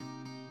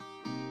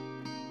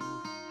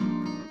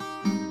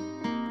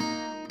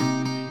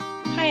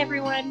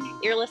everyone.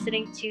 You're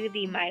listening to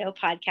the Mito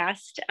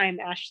podcast. I'm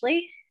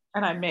Ashley.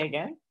 And I'm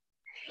Megan.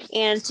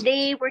 And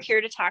today we're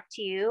here to talk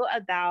to you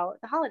about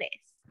the holidays.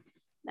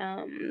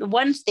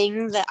 One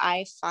thing that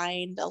I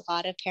find a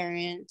lot of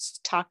parents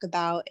talk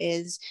about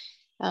is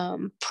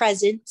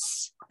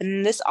presents.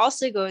 And this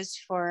also goes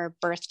for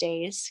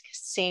birthdays.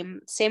 Same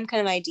kind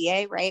of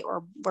idea, right?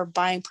 We're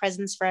buying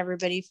presents for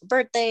everybody for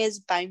birthdays,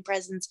 buying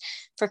presents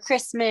for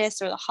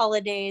Christmas or the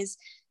holidays.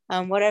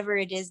 Whatever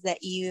it is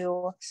that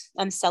you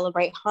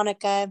celebrate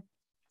Hanukkah.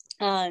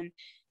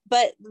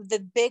 But the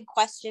big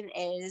question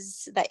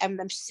is that I'm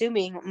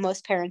assuming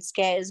most parents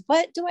get is,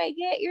 what do I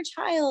get your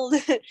child?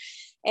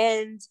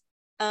 And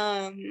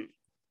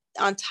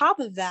on top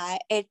of that,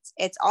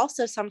 it's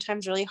also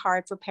sometimes really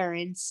hard for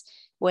parents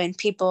when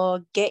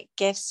people get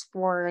gifts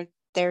for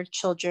their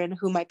children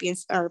who might be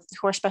or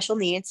who are special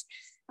needs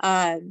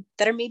that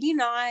are maybe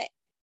not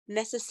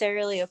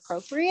necessarily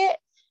appropriate.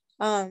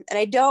 And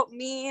I don't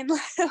mean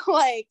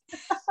like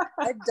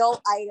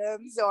adult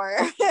items or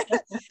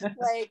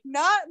like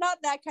not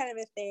that kind of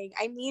a thing.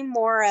 I mean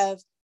more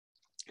of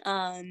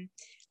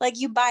like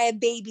you buy a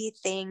baby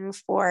thing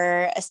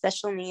for a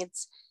special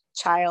needs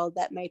child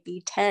that might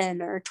be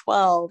 10 or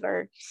 12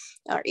 or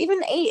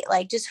even 8,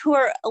 like just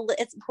where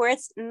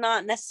it's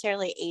not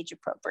necessarily age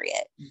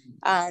appropriate.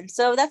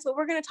 So that's what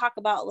we're going to talk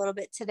about a little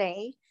bit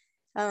today.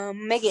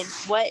 Megan,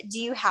 what do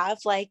you have,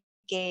 like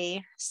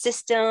a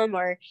system,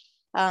 or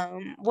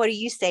what do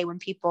you say when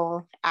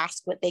people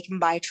ask what they can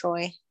buy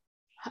Troy?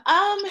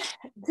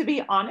 To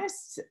be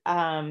honest,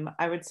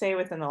 I would say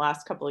within the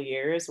last couple of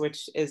years,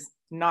 which is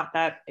not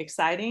that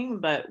exciting,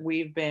 but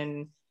we've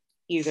been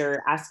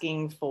either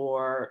asking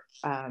for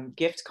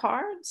gift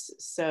cards,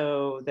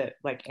 so that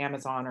like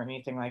Amazon or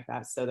anything like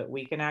that, so that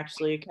we can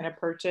actually kind of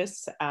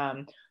purchase,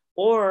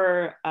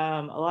 or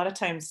a lot of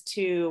times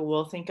too,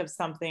 we'll think of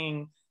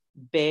something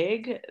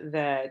big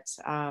that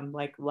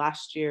like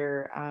last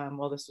year,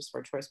 well, this was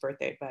for Troy's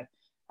birthday, but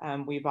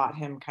we bought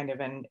him kind of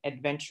an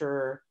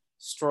adventure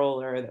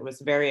stroller that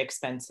was very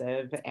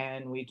expensive,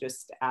 and we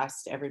just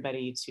asked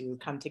everybody to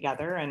come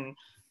together and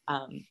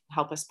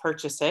help us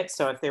purchase it.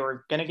 So if they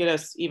were going to get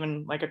us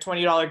even like a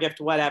 $20 gift,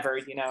 whatever,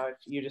 if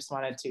you just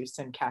wanted to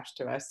send cash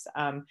to us,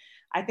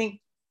 I think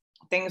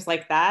things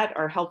like that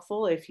are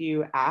helpful if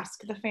you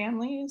ask the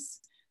families,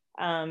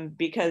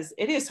 because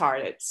it is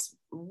hard. It's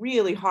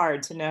really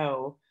hard to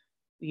know,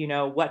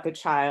 what the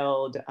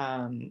child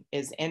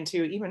is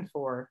into, even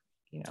for,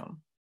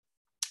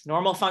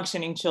 normal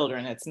functioning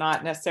children. It's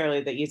not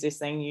necessarily the easiest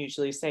thing. You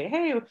usually say,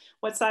 hey,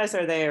 what size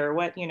are they, or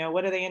what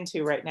are they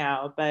into right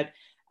now? But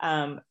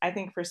I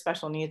think for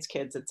special needs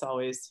kids, it's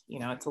always,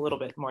 it's a little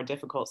bit more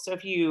difficult. So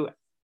if you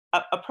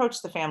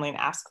approach the family and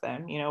ask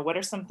them, what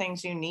are some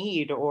things you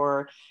need,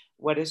 or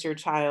what is your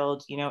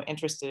child,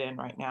 interested in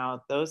right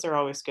now? Those are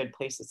always good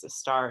places to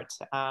start.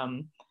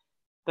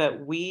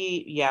 But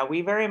we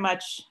very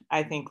much,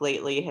 I think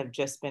lately have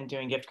just been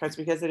doing gift cards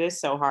because it is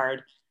so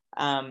hard.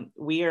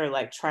 We are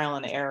like trial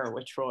and error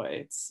with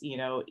Troy. It's,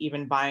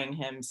 even buying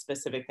him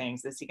specific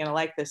things. Is he going to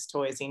like this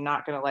toy? Is he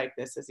not going to like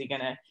this? Is he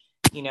going to,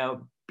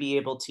 be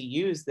able to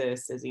use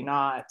this? Is he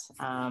not?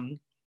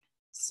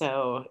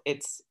 So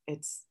it's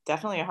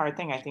definitely a hard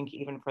thing, I think,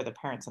 even for the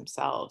parents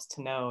themselves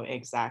to know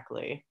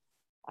exactly.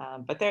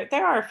 But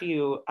there are a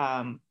few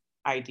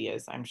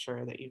ideas, I'm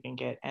sure, that you can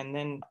get. And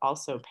then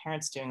also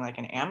parents doing like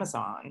an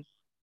Amazon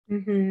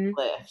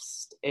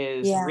list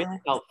is really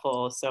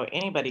helpful. So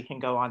anybody can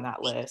go on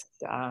that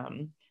list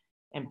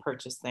and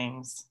purchase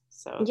things.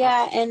 So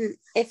and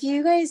if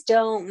you guys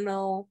don't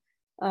know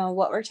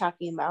what we're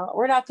talking about,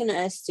 we're not going to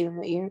assume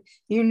that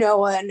you know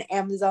what an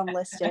Amazon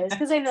list is,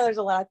 because I know there's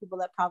a lot of people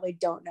that probably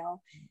don't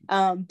know.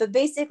 But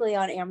basically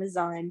on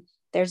Amazon,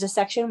 there's a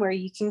section where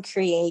you can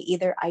create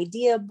either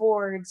idea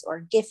boards or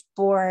gift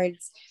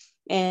boards,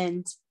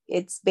 and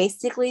it's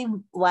basically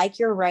like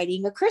you're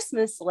writing a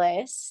Christmas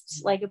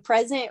list, like a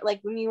present,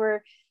 like when you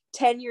were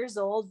 10 years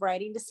old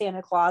writing to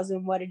Santa Claus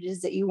and what it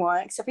is that you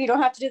want, except for you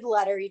don't have to do the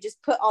letter. You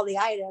just put all the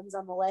items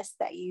on the list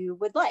that you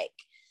would like.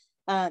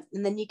 And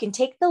then you can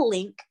take the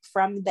link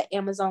from the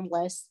Amazon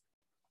list.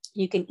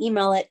 You can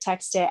email it,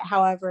 text it,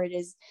 however it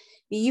is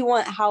you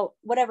want,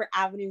 whatever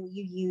avenue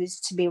you use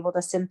to be able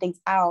to send things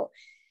out.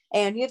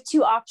 And you have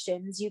 2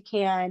 options. You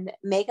can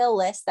make a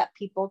list that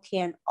people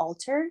can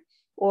alter,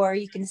 or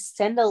you can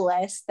send a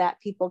list that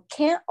people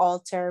can't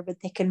alter, but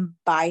they can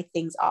buy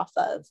things off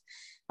of.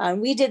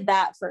 We did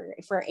that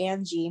for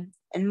Angie,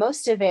 and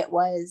most of it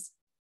was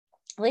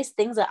at least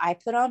things that I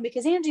put on,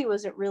 because Angie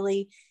wasn't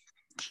really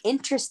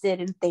interested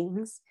in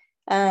things.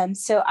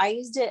 So I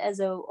used it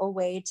as a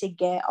way to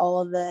get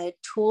all of the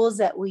tools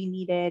that we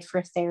needed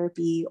for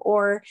therapy,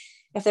 or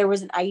if there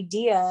was an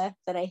idea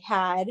that I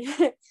had,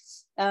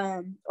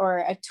 or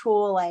a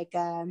tool like,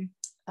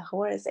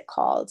 what is it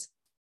called?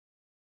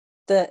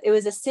 It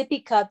was a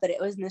sippy cup, but it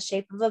was in the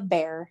shape of a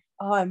bear.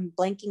 Oh, I'm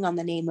blanking on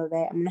the name of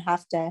it. I'm going to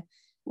have to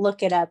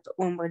look it up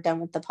when we're done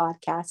with the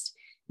podcast.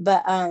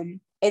 But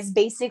it's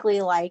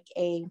basically like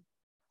a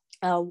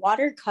a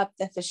water cup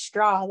that's a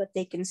straw that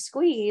they can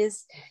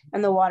squeeze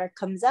and the water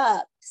comes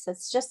up. So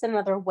it's just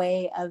another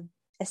way of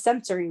a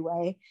sensory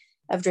way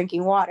of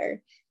drinking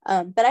water.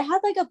 But I had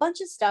like a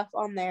bunch of stuff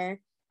on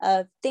there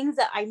of things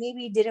that I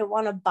maybe didn't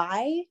want to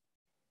buy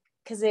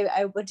because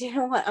I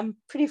didn't want, I'm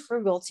pretty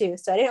frugal too.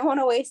 So I didn't want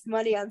to waste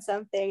money on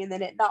something and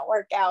then it not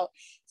work out.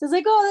 So it's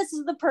like, oh, this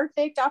is the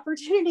perfect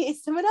opportunity.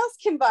 Someone else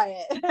can buy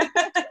it.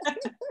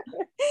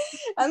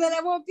 And then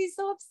I won't be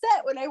so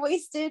upset when I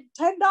wasted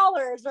 $10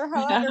 or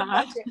however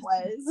much it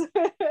was.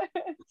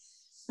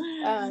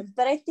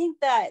 But I think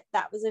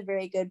that was a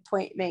very good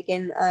point,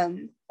 Megan,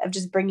 of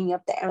just bringing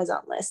up the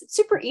Amazon list. It's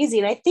super easy.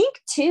 And I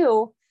think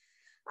too,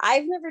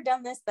 I've never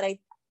done this, but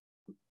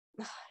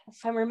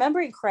if I'm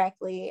remembering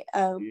correctly,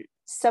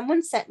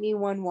 someone sent me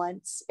one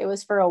once. It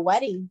was for a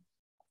wedding.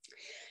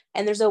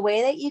 And there's a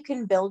way that you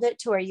can build it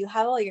to where you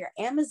have all your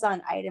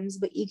Amazon items,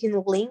 but you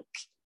can link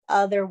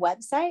other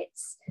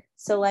websites.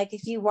 So like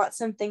if you want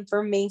something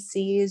from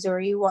Macy's or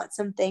you want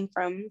something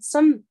from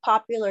some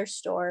popular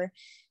store,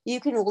 you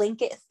can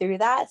link it through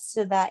that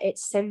so that it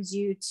sends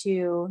you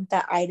to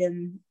that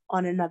item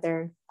on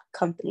another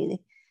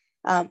company.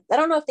 I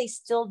don't know if they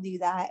still do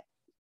that.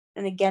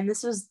 And again,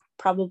 this was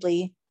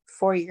probably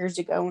 4 years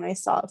ago when I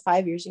saw it,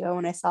 5 years ago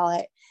when I saw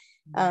it.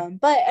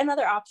 But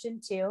another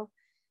option too.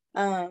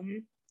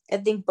 I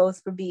think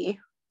both would be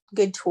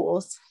good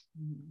tools.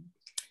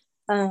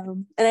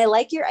 And I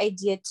like your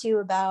idea too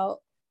about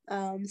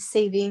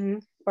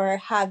saving or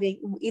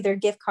having either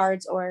gift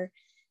cards or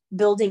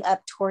building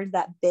up towards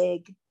that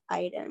big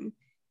item,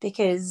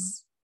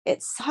 because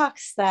it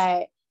sucks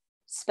that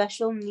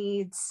special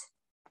needs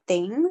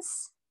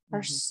things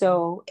are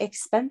so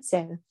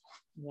expensive.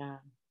 Yeah.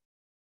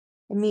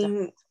 I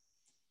mean,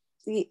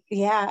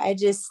 yeah, I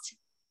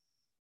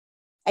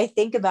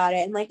think about it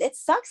and like it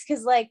sucks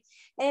because like,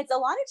 and it's a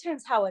lot of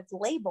times how it's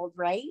labeled,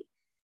 right?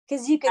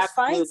 Because you could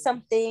find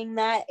something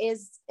that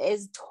is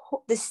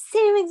the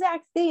same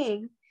exact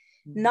thing,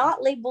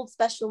 not labeled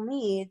special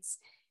needs,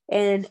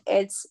 and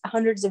it's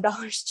hundreds of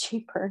dollars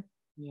cheaper.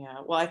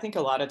 Yeah, well, I think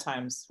a lot of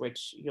times,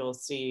 which you'll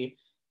see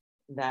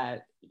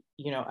that,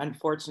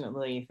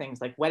 unfortunately, things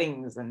like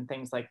weddings and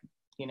things like,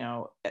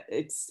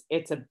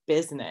 it's a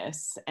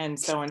business. And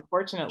so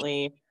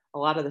unfortunately, a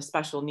lot of the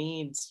special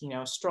needs,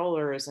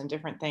 strollers and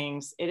different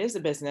things, it is a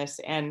business.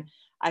 And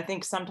I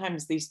think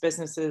sometimes these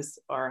businesses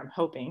are, I'm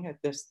hoping at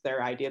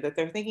their idea that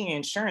they're thinking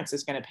insurance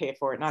is going to pay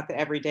for it, not the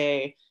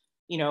everyday,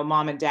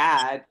 mom and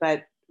dad.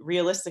 But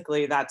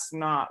realistically, that's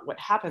not what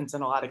happens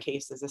in a lot of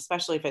cases,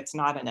 especially if it's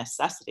not a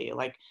necessity.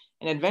 Like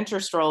an adventure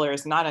stroller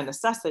is not a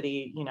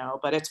necessity,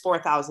 but it's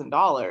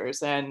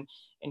 $4,000 and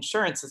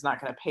insurance is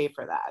not going to pay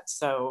for that.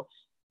 So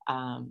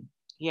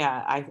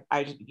yeah,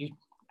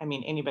 I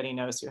mean, anybody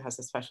knows who has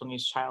a special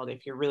needs child,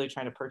 if you're really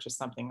trying to purchase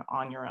something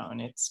on your own,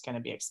 it's going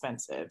to be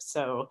expensive.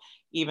 So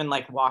even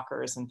like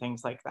walkers and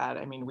things like that.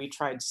 I mean, we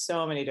tried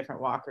so many different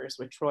walkers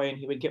with Troy, and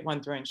he would get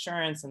one through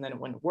insurance and then it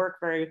wouldn't work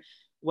very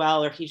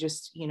well, or he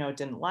just,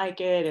 didn't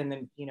like it. And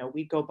then,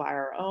 we'd go buy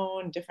our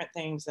own different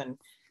things. And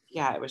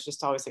yeah, it was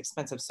just always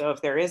expensive. So if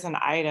there is an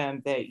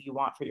item that you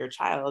want for your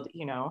child,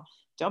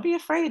 don't be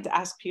afraid to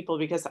ask people,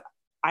 because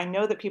I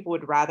know that people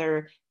would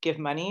rather give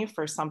money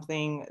for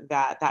something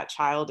that that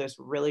child is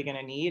really going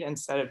to need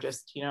instead of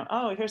just,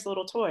 oh, here's a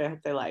little toy I hope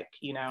they like,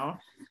 Yeah.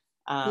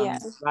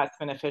 That's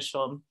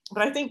beneficial.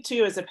 But I think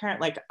too, as a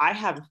parent, like I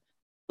have,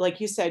 like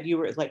you said, you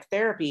were like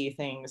therapy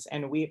things.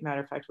 And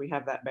matter of fact, we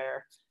have that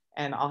bear.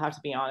 And I'll have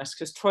to be honest,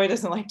 because Troy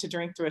doesn't like to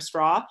drink through a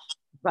straw,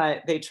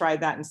 but they tried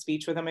that in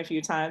speech with him a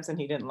few times and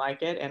he didn't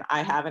like it. And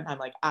I haven't. I'm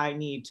like, I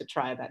need to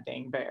try that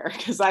dang bear,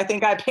 because I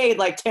think I paid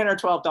like $10 or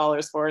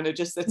 $12 for it. And it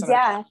just sits in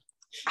Yeah.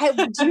 Do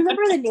you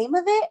remember the name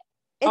of it?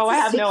 I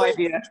have no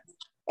idea.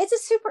 It's a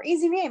super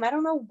easy name. I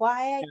don't know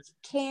why I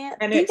can't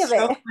think of it. And it's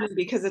so it. funny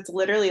because it's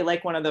literally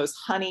like one of those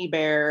honey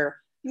bear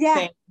Yeah.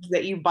 things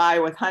that you buy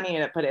with honey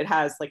in it, but it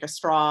has like a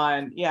straw,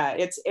 and yeah,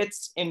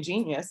 it's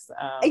ingenious.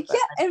 Yeah,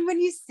 and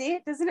when you see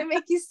it, doesn't it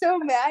make you so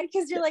mad?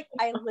 Because you're like,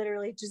 I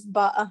literally just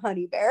bought a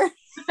honey bear.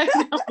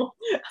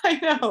 I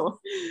know.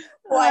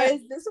 Why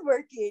is this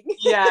working?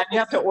 Yeah, you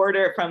have to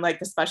order it from like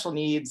the special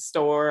needs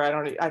store.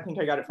 I think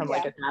I got it from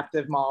like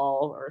Adaptive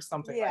Mall or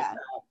something like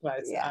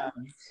that.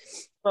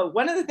 But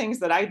one of the things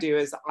that I do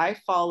is I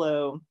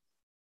follow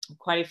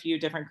quite a few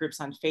different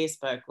groups on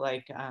Facebook,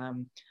 like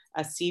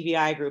a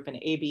CVI group, an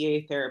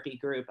ABA therapy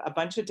group, a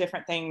bunch of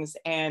different things.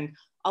 And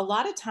a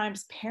lot of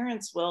times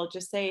parents will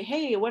just say,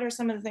 hey, what are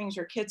some of the things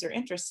your kids are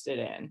interested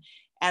in?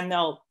 And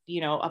they'll,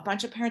 a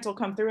bunch of parents will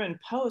come through and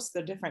post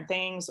the different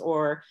things,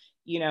 or,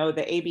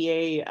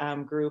 the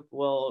ABA group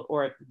will,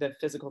 or the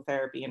physical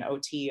therapy and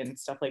OT and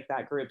stuff like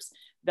that groups,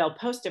 they'll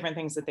post different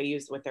things that they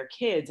use with their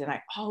kids. And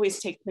I always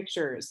take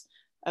pictures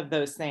of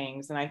those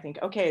things. And I think,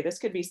 okay, this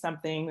could be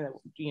something that,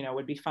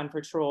 would be fun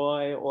for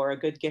Troy, or a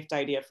good gift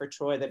idea for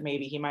Troy that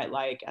maybe he might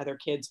like. Other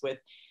kids with,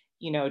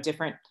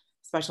 different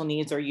special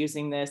needs are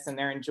using this and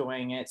they're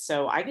enjoying it.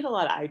 So I get a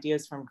lot of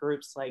ideas from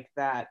groups like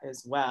that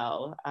as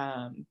well.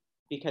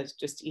 Because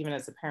just even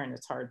as a parent,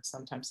 it's hard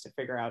sometimes to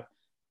figure out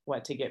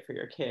what to get for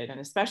your kid. And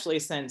especially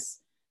since,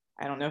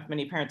 I don't know if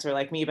many parents are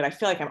like me, but I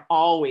feel like I'm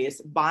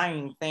always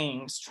buying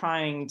things,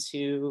 trying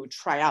to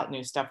try out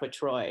new stuff with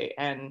Troy.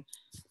 And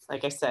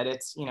like I said,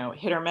 it's, you know,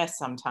 hit or miss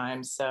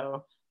sometimes.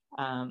 So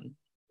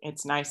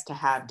it's nice to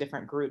have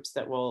different groups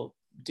that will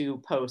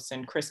do posts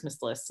and Christmas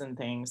lists and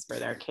things for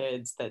their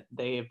kids that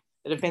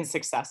have been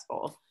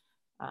successful.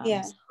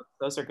 Yeah. So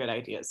those are good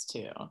ideas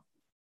too.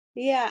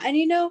 Yeah. And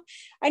you know,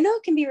 I know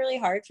it can be really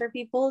hard for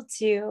people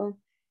to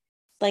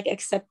like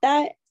accept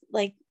that.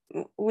 Like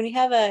when you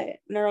have a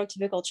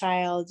neurotypical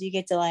child, you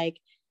get to like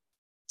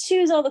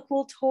choose all the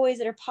cool toys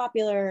that are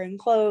popular and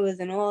clothes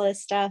and all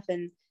this stuff.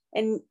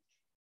 And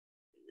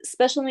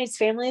special needs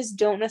families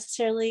don't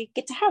necessarily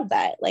get to have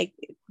that. Like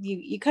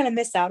you kind of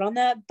miss out on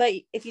that. But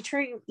if you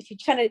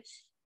kind of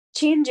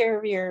change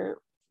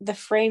the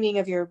framing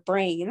of your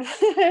brain,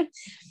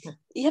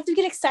 you have to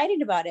get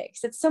excited about it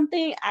because it's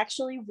something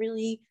actually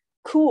really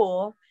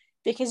cool,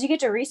 because you get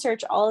to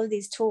research all of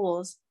these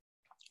tools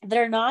that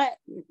are not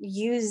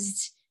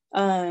used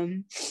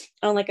on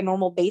like a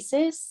normal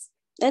basis.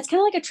 And it's kind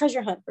of like a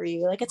treasure hunt for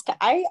you. Like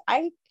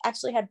I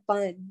actually had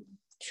fun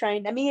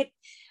trying. I mean,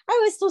 I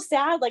was so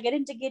sad. Like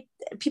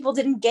people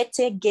didn't get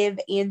to give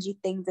Angie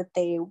things that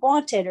they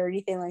wanted or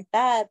anything like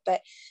that.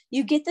 But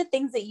you get the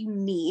things that you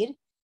need,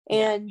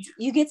 and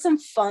you get some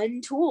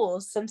fun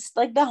tools, some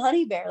like the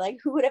honey bear. Like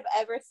who would have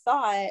ever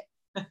thought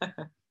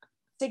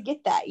to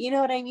get that? You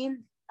know what I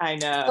mean? I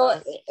know.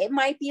 So it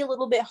might be a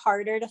little bit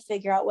harder to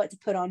figure out what to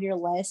put on your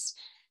list,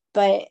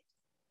 but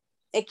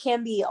it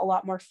can be a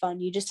lot more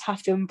fun. You just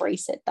have to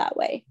embrace it that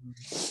way.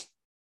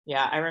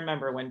 Yeah, I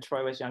remember when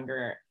Troy was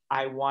younger,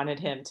 I wanted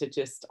him to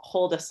just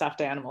hold a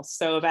stuffed animal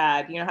so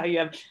bad. You know how you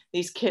have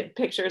these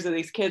pictures of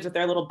these kids with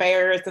their little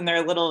bears and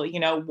their little, you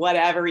know,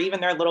 whatever, even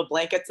their little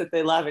blankets that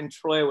they love. And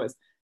Troy was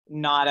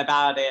not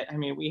about it. I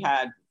mean,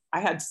 I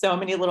had so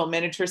many little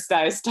miniature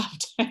sized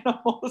stuffed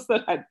animals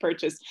that I'd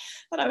purchased,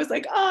 and I was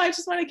like, oh, I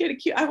just want to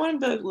get I want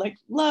him to like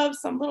love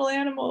some little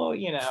animal,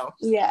 you know.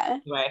 Yeah.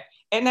 Anyway,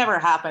 it never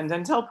happened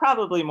until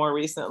probably more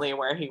recently,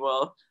 where he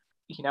will,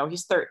 you know,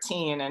 he's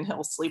 13 and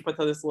he'll sleep with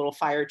this little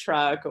fire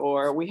truck,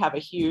 or we have a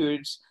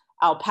huge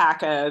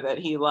alpaca that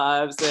he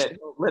loves that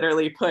he'll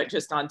literally put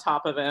just on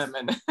top of him.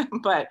 And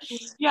but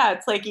yeah,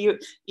 it's like you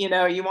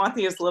know, you want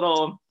these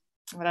little,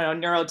 I don't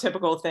know,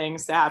 neurotypical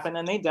things to happen,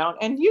 and they don't,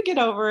 and you get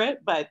over it.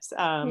 But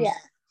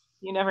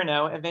you never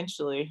know.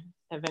 Eventually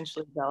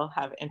they'll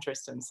have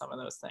interest in some of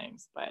those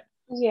things. But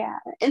yeah.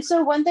 And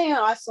so one thing I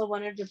also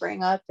wanted to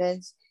bring up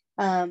is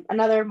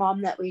another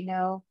mom that we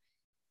know,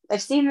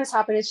 I've seen this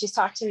happen, and she's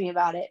talked to me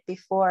about it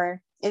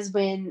before, is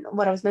when,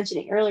 what I was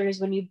mentioning earlier, is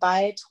when you buy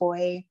a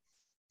toy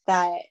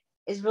that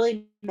is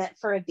really meant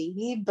for a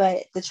baby,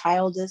 but the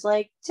child is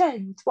like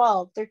 10,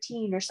 12,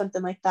 13 or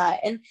something like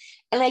that. And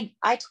I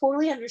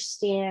totally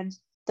understand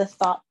the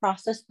thought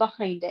process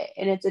behind it.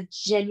 And it's a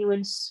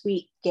genuine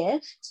sweet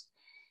gift.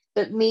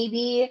 But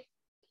maybe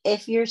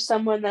if you're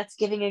someone that's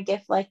giving a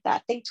gift like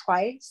that, think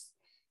twice,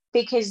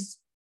 because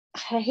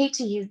I hate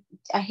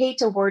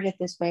to word it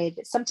this way,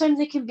 but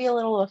sometimes it can be a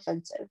little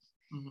offensive.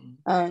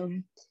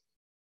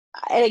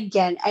 And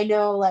again, I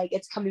know like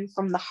it's coming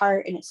from the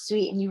heart and it's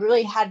sweet, and you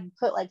really had to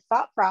put like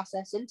thought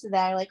process into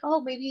that, like,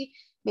 oh, maybe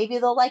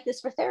they'll like this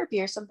for therapy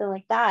or something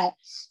like that.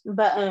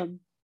 But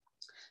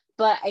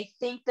I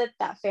think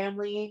that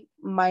family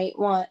might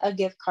want a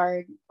gift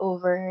card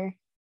over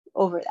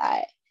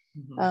that.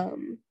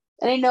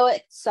 And I know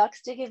it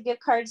sucks to give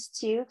gift cards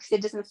too, because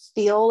it doesn't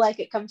feel like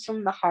it comes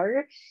from the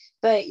heart,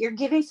 but you're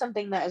giving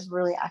something that is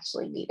really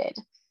actually needed.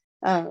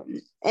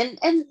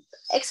 And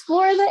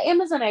explore the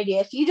Amazon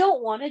idea. If you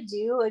don't want to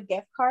do a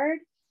gift card,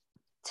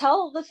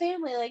 tell the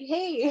family like,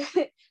 hey,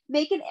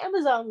 make an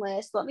Amazon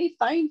list. Let me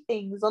find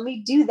things. Let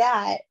me do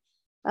that.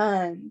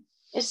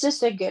 It's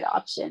just a good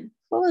option.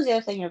 What was the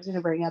other thing I was going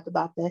to bring up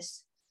about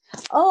this?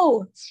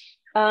 Oh,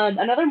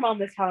 another mom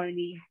was telling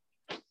me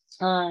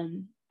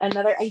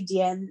another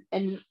idea.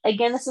 And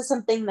again, this is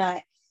something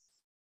that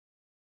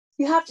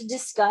you have to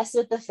discuss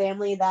with the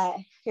family that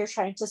you're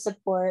trying to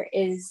support,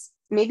 is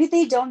maybe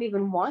they don't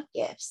even want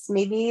gifts.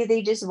 Maybe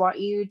they just want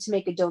you to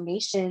make a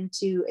donation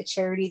to a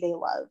charity they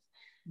love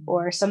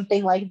or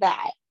something like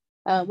that,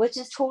 which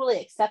is totally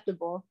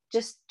acceptable.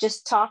 Just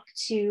talk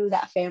to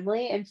that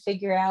family and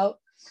figure out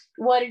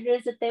what it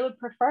is that they would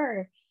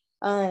prefer.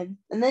 And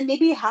then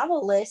maybe have a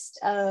list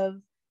of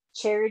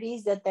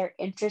charities that they're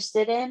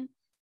interested in,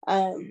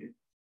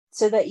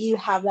 so that you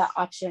have that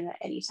option at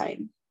any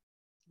time.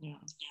 Yeah.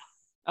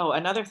 Oh,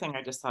 another thing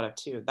I just thought of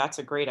too, that's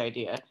a great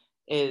idea,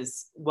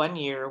 is one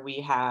year we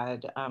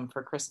had,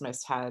 for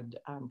Christmas, had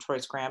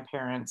Troy's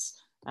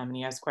grandparents, and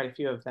he has quite a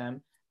few of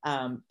them,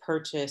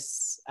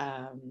 purchase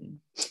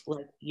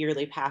like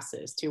yearly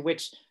passes to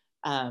which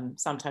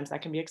sometimes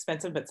that can be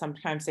expensive, but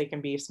sometimes they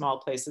can be small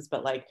places.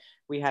 But like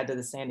we had to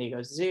the San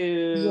Diego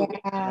Zoo,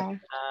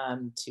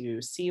 to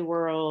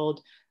SeaWorld,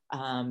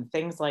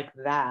 things like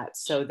that,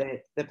 so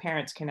that the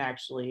parents can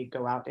actually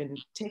go out and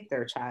take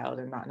their child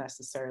and not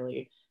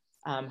necessarily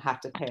have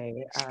to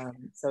pay.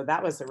 So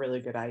that was a really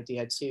good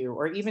idea too.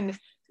 Or even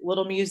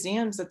little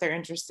museums that they're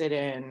interested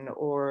in,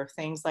 or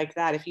things like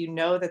that. If you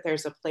know that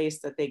there's a place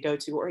that they go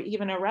to, or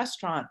even a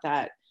restaurant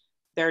that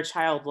their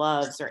child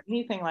loves, or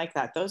anything like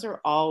that, those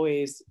are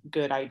always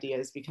good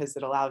ideas, because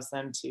it allows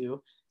them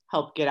to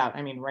help get out.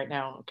 I mean, right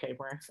now, okay,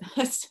 we're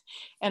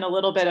in a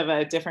little bit of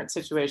a different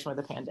situation with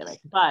the pandemic,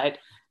 but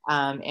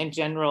in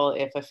general,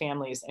 if a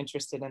family is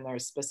interested in their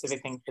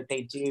specific things that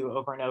they do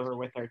over and over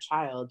with their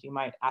child, you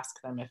might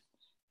ask them if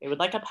they would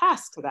like a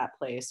pass to that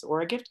place,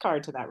 or a gift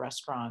card to that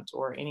restaurant,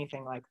 or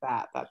anything like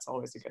that. That's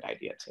always a good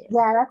idea too.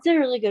 Yeah, that's a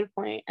really good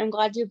point. I'm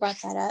glad you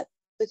brought that up,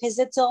 because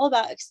it's all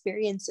about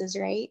experiences,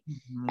 right?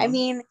 Mm-hmm. I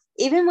mean,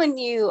 even when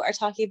you are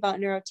talking about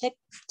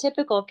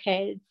neurotypical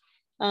kids,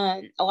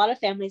 a lot of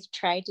families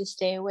try to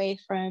stay away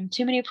from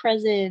too many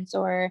presents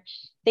or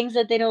things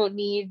that they don't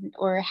need,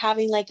 or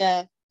having like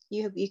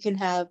you can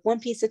have one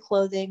piece of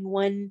clothing,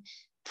 one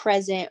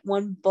present,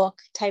 one book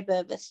type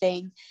of a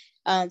thing.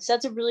 So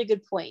that's a really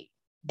good point,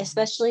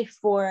 especially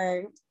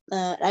for,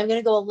 I'm going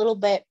to go a little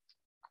bit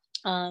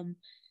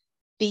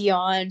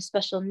beyond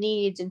special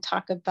needs and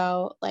talk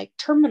about like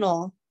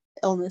terminal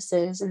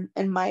illnesses, and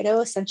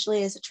Mito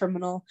essentially is a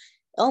terminal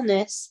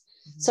illness.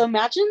 So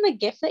imagine the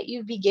gift that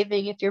you'd be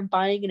giving if you're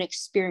buying an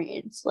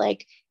experience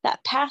like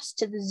that pass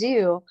to the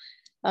zoo.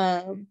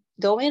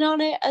 Go in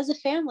on it as a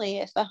family.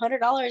 If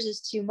 $100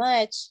 is too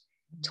much,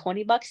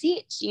 $20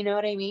 each, you know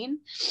what I mean?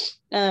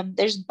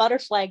 There's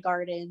butterfly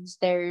gardens,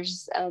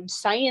 there's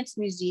science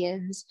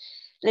museums,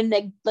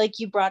 and like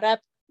you brought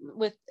up,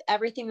 with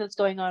everything that's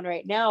going on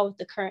right now with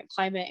the current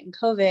climate and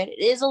COVID, it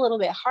is a little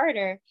bit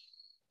harder,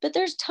 but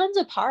there's tons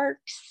of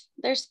parks.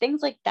 There's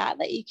things like that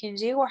you can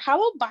do. Or how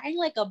about buying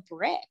like a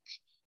brick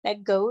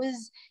that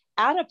goes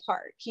at a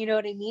park, you know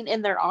what I mean,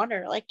 in their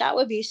honor? Like that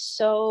would be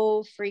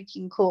so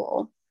freaking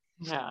cool.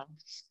 Yeah.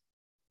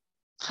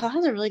 Oh,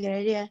 that's a really good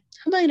idea.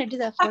 Who am I going to do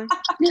that for?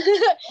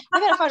 I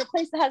got to find a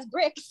place that has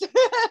bricks.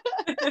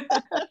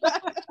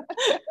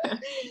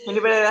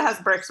 Anybody that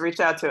has bricks, reach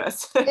out to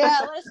us.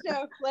 Yeah, let us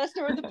know. Let us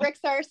know where the bricks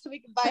are so we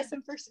can buy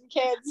some for some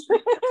kids.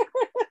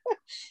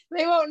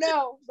 They won't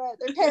know, but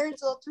their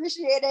parents will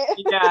appreciate it.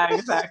 Yeah,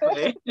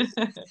 exactly.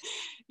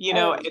 You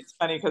know, it's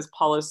funny because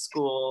Paula's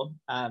school,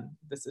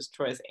 this is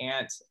Troy's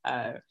aunt,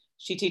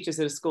 she teaches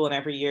at a school, and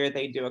every year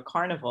they do a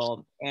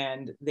carnival,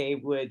 and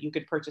you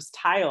could purchase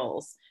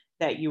tiles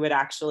that you would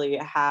actually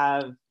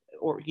have,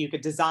 or you could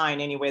design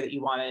any way that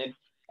you wanted.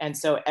 And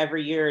so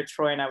every year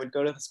Troy and I would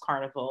go to this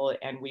carnival,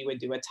 and we would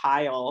do a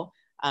tile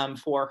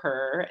for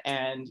her.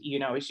 And, you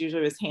know, it's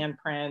usually his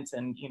handprint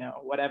and, you know,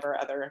 whatever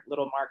other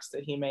little marks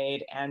that he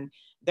made. And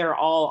they're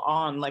all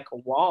on like a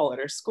wall at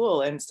her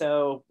school. And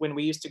so when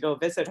we used to go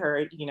visit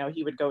her, you know,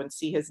 he would go and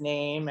see his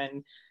name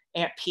and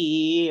Aunt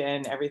P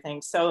and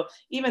everything. So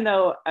even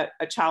though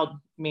a child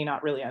may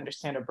not really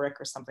understand a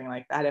brick or something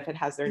like that, if it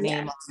has their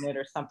name on it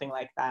or something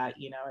like that,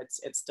 you know,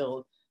 it's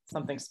still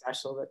something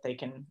special that they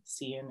can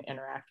see and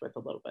interact with a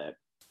little bit.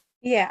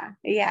 Yeah,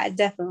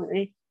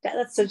 definitely.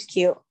 That's so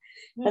cute.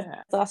 Yeah.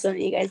 That's awesome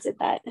that you guys did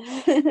that.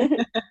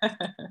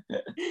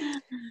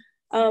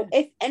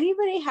 If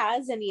anybody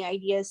has any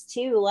ideas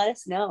too, let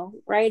us know.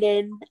 Write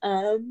in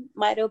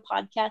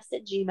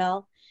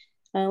mitopodcast@gmail.com.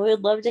 We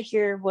would love to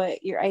hear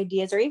what your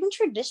ideas, or even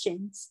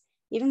traditions.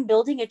 Even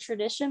building a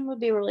tradition would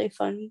be really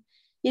fun.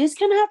 You just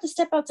kind of have to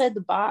step outside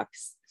the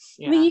box.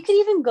 Yeah. I mean, you could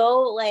even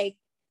go like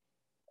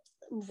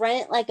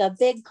rent like a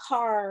big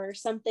car or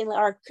something,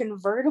 or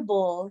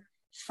convertible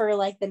for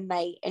like the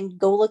night, and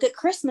go look at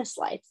Christmas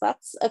lights.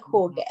 That's a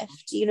cool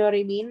gift. You know what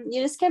I mean?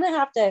 You just kind of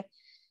have to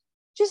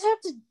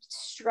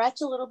stretch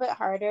a little bit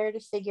harder to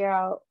figure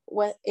out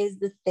what is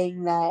the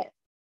thing that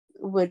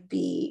would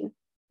be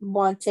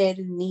wanted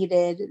and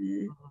needed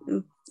and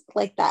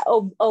like that.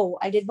 Oh,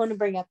 I did want to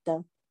bring up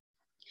though,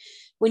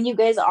 when you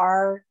guys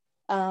are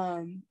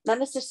not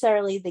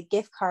necessarily the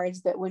gift cards,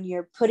 but when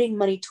you're putting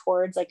money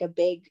towards like a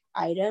big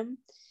item,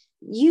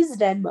 use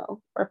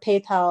Venmo or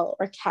PayPal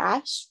or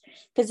cash.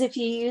 Because if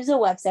you use a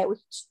website, which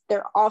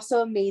they're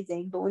also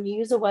amazing, but when you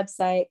use a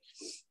website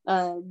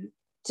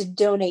to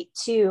donate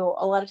to,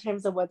 a lot of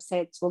times the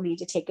websites will need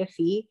to take a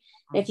fee.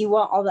 And if you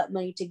want all that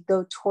money to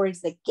go towards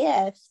the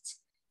gift,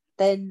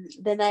 then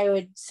I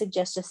would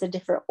suggest just a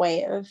different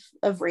way of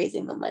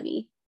raising the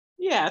money.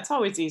 Yeah, it's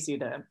always easy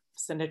to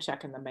send a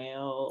check in the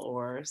mail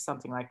or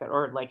something like that.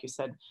 Or like you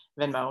said,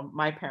 Venmo.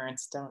 My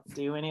parents don't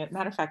do any.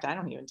 Matter of fact, I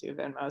don't even do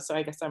Venmo, so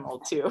I guess I'm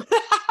old too.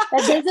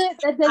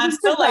 That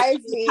doesn't surprise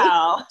me.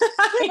 I'll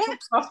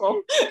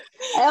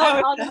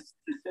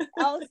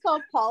just call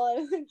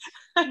Paula.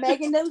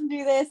 Megan doesn't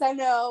do this, I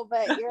know,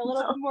 but you're a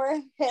little bit more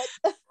hip.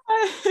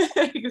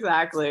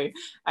 Exactly.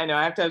 I know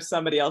I have to have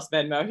somebody else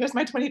Venmo. Here's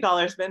my $20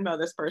 Venmo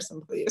this person,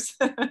 please.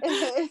 But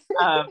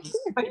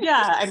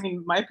yeah, I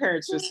mean, my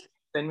parents just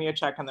send me a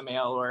check in the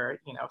mail, or,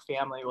 you know,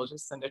 family will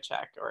just send a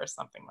check or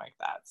something like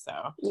that.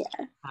 So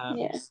yeah,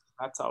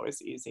 that's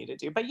always easy to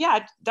do. But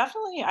yeah,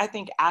 definitely, I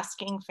think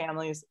asking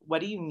families,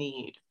 what do you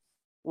need?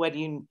 What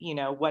do you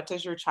know, what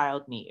does your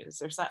child need? Is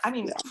there some, I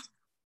mean,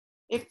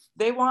 if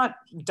they want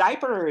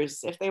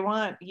diapers, if they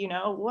want, you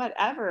know,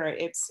 whatever,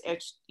 it's,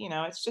 you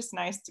know, it's just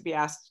nice to be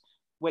asked,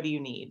 what do you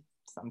need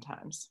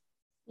sometimes?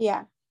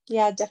 Yeah,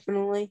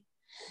 definitely.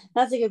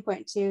 That's a good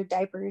point too.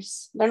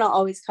 Diapers, they're not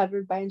always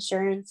covered by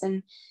insurance,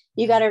 and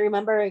you got to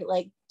remember,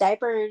 like,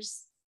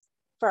 diapers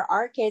for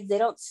our kids, they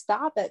don't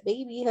stop at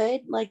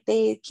babyhood, like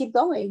they keep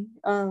going.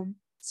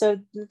 So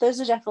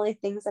those are definitely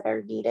things that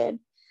are needed.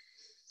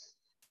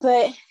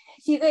 But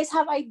if you guys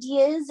have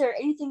ideas or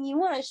anything you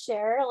want to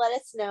share, let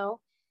us know.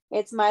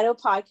 It's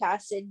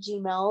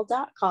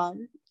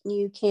mitopodcast@gmail.com.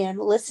 You can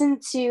listen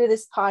to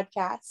this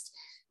podcast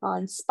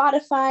on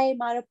Spotify,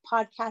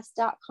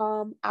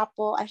 mitopodcast.com,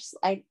 Apple. I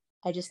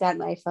just got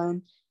an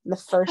iPhone. And the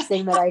first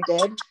thing that I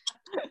did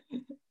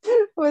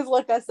was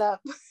look us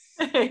up.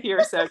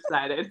 You're so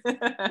excited.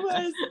 I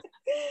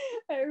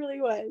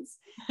really was.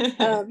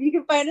 You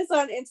can find us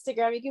on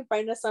Instagram. You can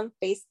find us on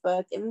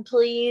Facebook. And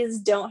please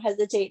don't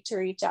hesitate to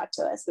reach out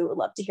to us. We would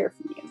love to hear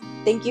from you.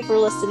 Thank you for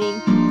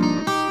listening.